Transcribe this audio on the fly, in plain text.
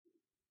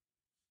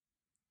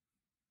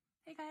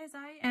Hey guys,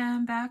 I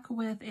am back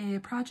with a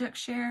project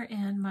share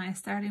and my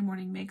Saturday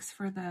morning makes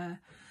for the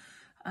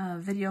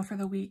video for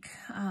the week.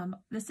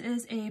 This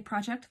is a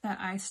project that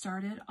I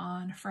started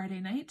on Friday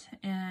night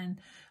and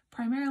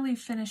primarily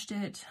finished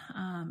it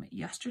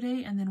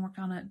yesterday and then worked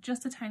on it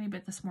just a tiny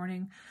bit this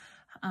morning.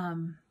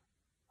 I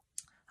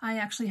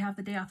actually have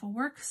the day off of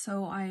work,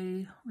 so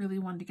I really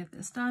wanted to get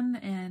this done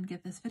and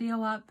get this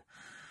video up.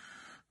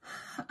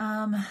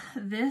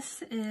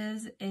 This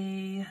is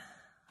a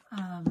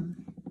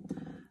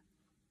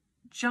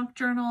junk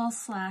journal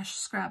slash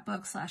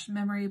scrapbook slash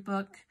memory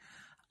book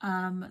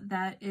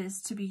that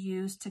is to be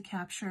used to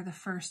capture the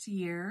first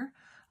year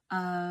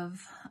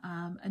of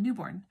a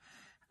newborn.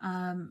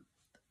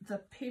 The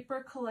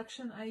paper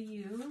collection I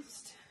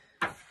used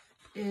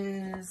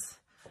is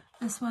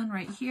this one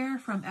right here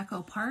from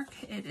Echo Park.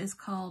 It is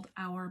called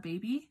Our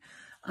Baby.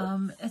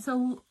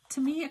 To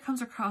me, it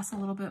comes across a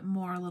little bit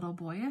more little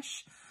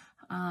boyish,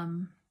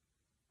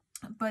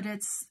 but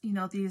it's, you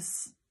know,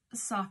 these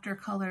softer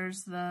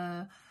colors,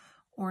 the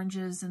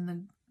oranges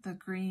and the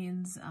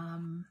greens,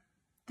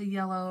 the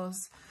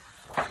yellows,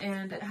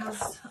 and it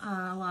has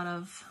a lot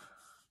of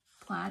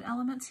plaid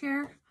elements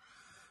here,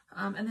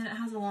 and then it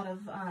has a lot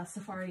of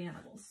safari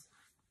animals.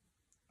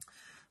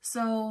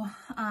 So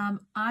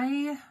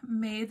I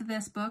made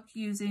this book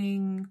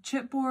using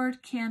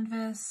chipboard,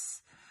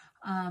 canvas,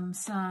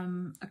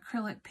 some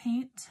acrylic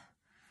paint,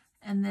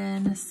 and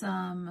then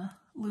some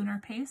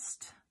lunar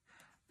paste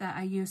that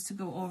I used to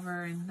go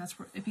over, and that's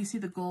where, if you see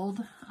the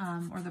gold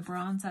or the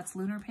bronze, that's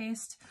lunar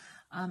paste.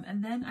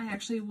 And then I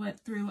actually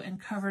went through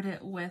and covered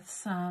it with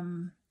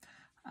some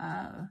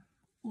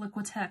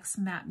Liquitex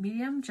matte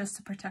medium just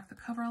to protect the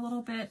cover a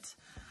little bit.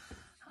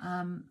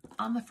 On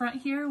the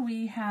front here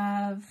we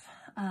have,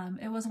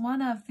 it was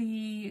one of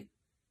the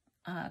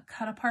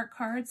cut apart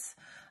cards.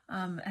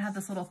 It had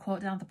this little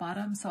quote down at the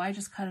bottom, so I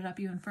just cut it up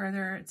even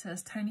further. It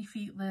says, "Tiny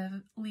feet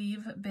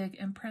leave big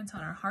imprints on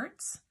our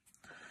hearts."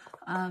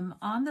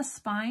 On the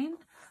spine,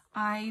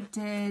 I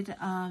did,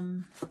 let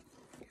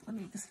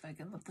me just, if I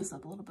can lift this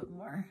up a little bit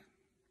more.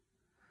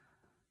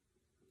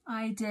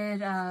 I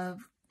did a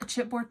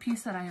chipboard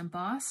piece that I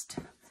embossed,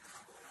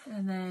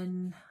 and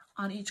then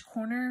on each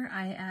corner,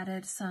 I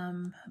added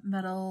some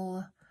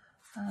metal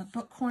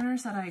book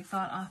corners that I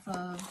got off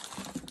of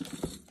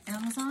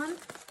Amazon,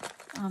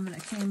 and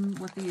it came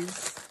with these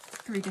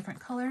 3 different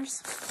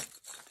colors.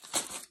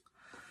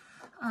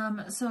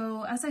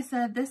 So as I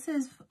said, this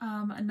is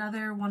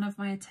another one of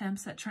my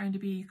attempts at trying to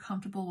be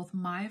comfortable with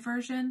my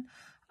version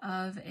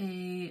of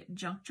a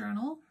junk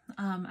journal.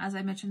 As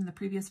I mentioned in the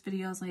previous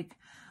videos, like,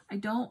 I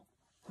don't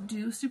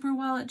do super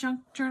well at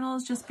junk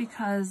journals just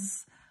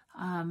because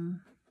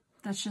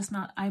that's just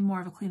not, I'm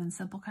more of a clean and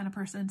simple kind of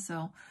person.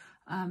 So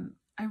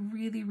I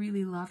really,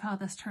 really love how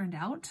this turned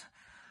out.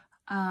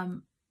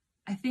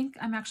 I think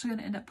I'm actually going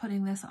to end up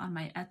putting this on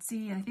my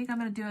Etsy, and I think I'm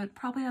going to do it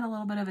probably at a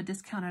little bit of a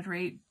discounted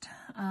rate,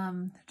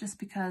 just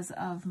because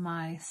of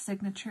my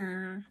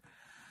signature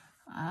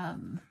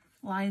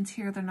lines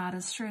here. They're not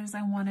as straight as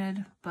I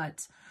wanted,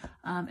 but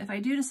if I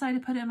do decide to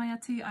put it in my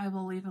Etsy, I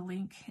will leave a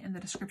link in the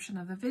description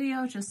of the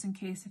video, just in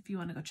case if you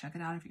want to go check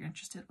it out, if you're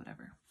interested,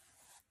 whatever.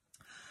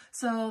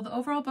 So the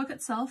overall book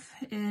itself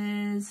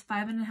is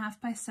 5.5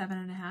 by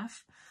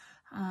 7.5,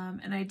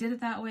 and I did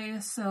it that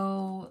way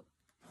so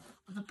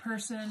the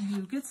person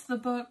who gets the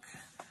book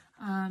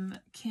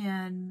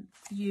can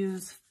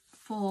use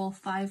full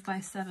 5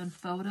 by 7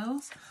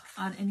 photos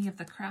on any of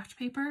the craft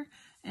paper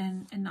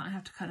and not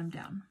have to cut them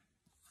down.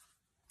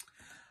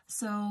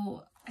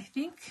 So I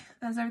think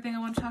that's everything I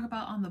want to talk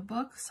about on the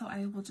book, so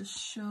I will just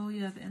show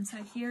you the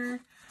inside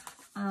here.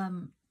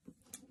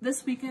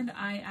 This weekend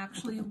I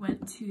actually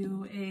went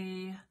to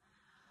a,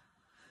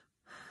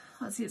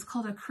 let's see, it's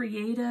called a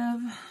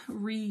creative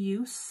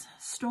reuse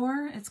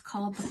store. It's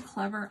called the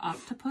Clever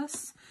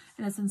Octopus,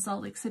 and it's in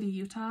Salt Lake City,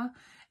 Utah.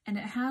 And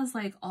it has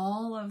like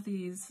all of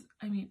these,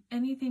 I mean,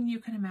 anything you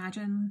can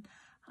imagine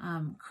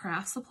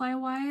craft supply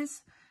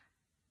wise.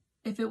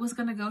 If it was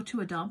going to go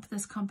to a dump,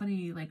 this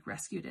company like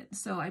rescued it.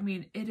 So, I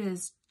mean, it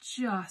is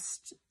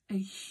just a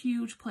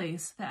huge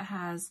place that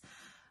has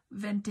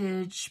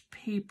vintage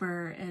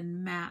paper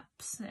and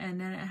maps,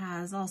 and then it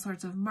has all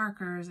sorts of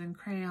markers and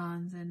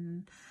crayons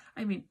and,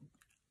 I mean,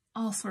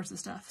 all sorts of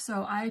stuff.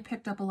 So I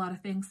picked up a lot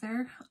of things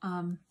there.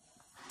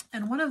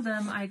 And one of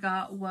them I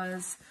got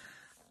was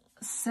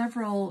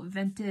several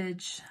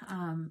vintage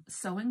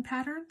sewing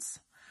patterns.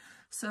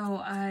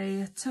 So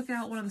I took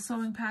out one of the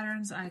sewing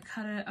patterns, I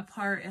cut it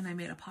apart, and I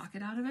made a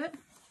pocket out of it.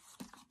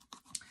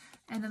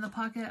 And in the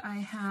pocket I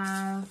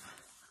have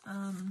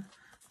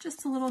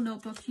just a little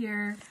notebook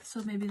here,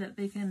 so maybe that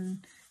they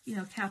can, you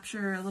know,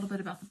 capture a little bit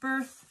about the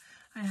birth.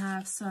 I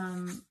have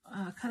some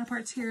cut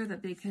aparts here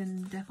that they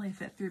can definitely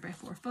fit 3 by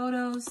 4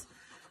 photos.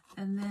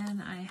 And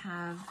then I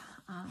have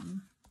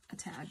a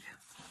tag.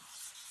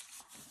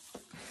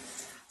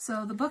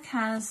 So the book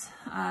has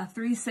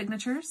 3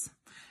 signatures,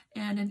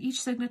 and in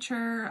each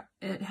signature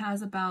it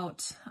has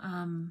about,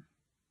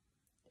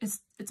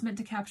 it's meant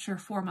to capture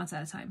 4 months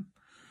at a time.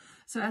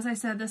 So as I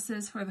said, this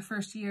is for the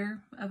first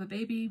year of a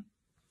baby.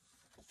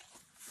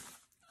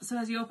 So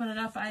as you open it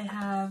up, I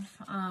have,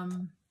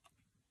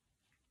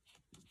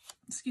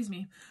 excuse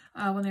me,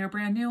 when they were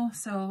brand new,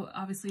 so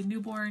obviously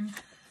newborn,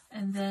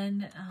 and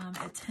then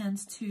it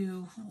tends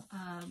to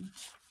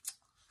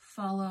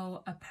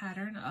follow a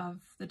pattern of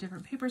the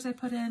different papers I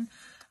put in.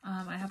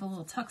 I have a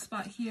little tuck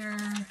spot here,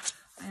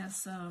 I have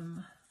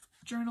some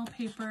journal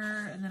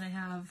paper, and then I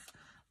have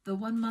the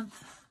 1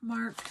 month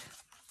mark,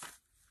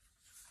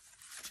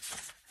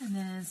 and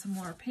then some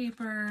more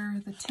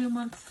paper, the 2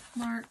 month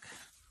mark.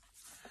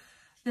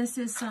 This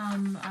is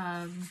some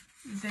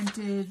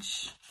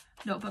vintage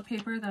notebook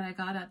paper that I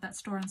got at that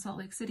store in Salt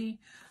Lake City.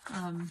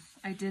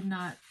 I did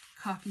not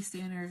coffee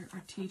stain or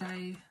tea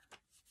dye,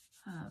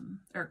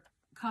 or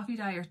coffee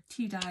dye or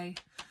tea dye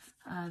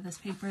this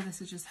paper.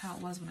 This is just how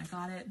it was when I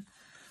got it.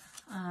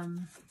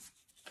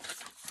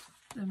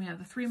 Then we have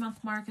the 3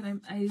 month mark,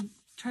 and I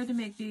tried to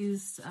make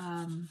these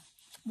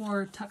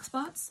more tuck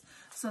spots,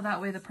 so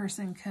that way the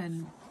person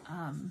can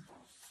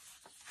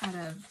add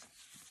a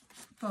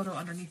photo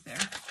underneath there.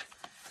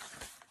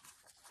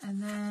 And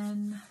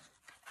then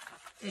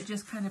it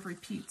just kind of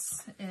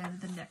repeats in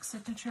the next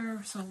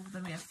signature. So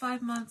then we have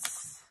 5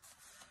 months.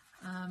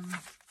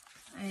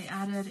 I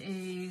added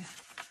a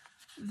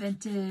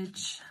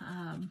vintage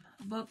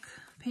book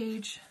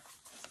page.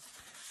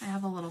 I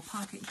have a little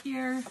pocket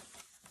here.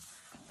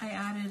 I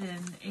added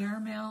an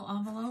airmail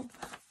envelope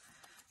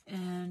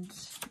and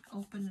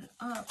open it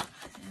up,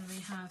 and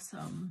we have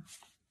some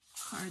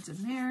cards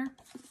in there.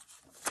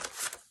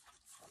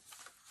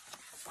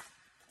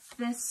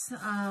 This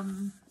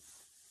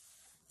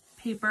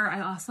paper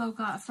I also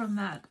got from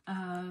that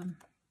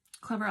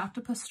Clever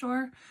Octopus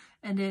store,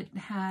 and it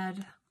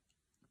had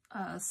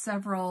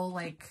several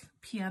like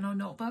piano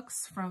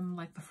notebooks from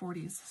like the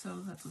 40s,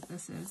 so that's what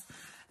this is.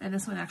 And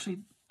this one actually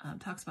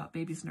talks about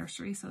baby's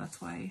nursery, so that's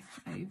why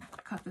I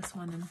cut this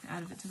one and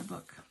added it to the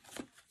book.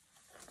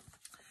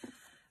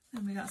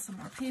 Then we got some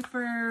more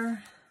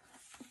paper.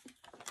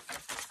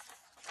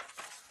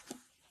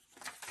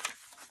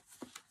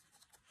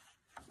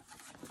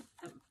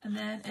 And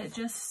then it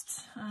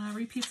just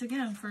repeats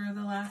again for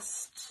the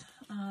last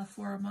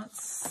 4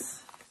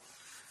 months.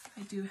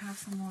 I do have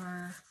some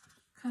more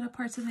cut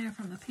parts in there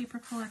from the paper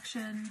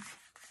collection.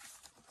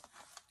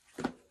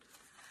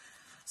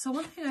 So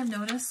one thing I've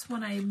noticed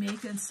when I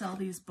make and sell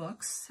these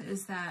books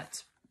is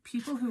that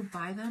people who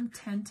buy them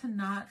tend to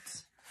not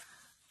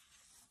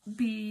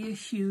be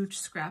huge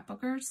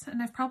scrapbookers.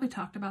 And I've probably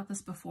talked about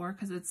this before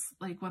because it's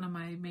like one of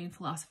my main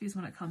philosophies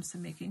when it comes to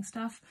making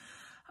stuff.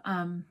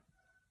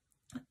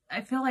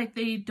 I feel like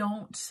they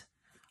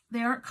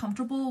aren't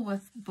comfortable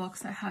with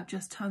books that have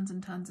just tons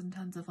and tons and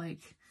tons of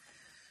like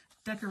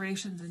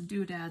decorations and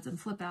doodads and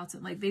flip outs,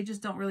 and like they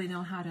just don't really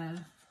know how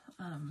to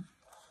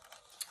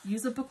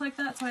use a book like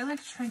that. So I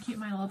like to try and keep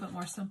mine a little bit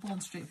more simple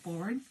and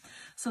straightforward.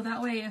 So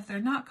that way, if they're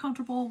not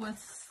comfortable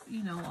with,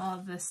 you know, all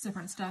of this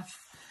different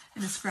stuff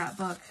in a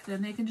scrapbook,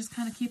 then they can just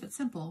kind of keep it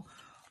simple.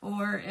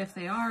 Or if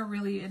they are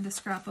really into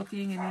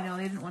scrapbooking and, you know,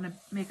 they didn't want to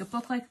make a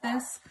book like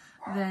this,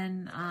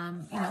 then,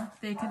 you know,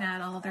 they can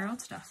add all of their own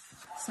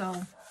stuff.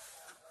 So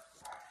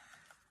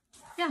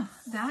yeah,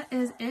 that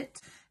is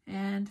it.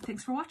 And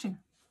thanks for watching.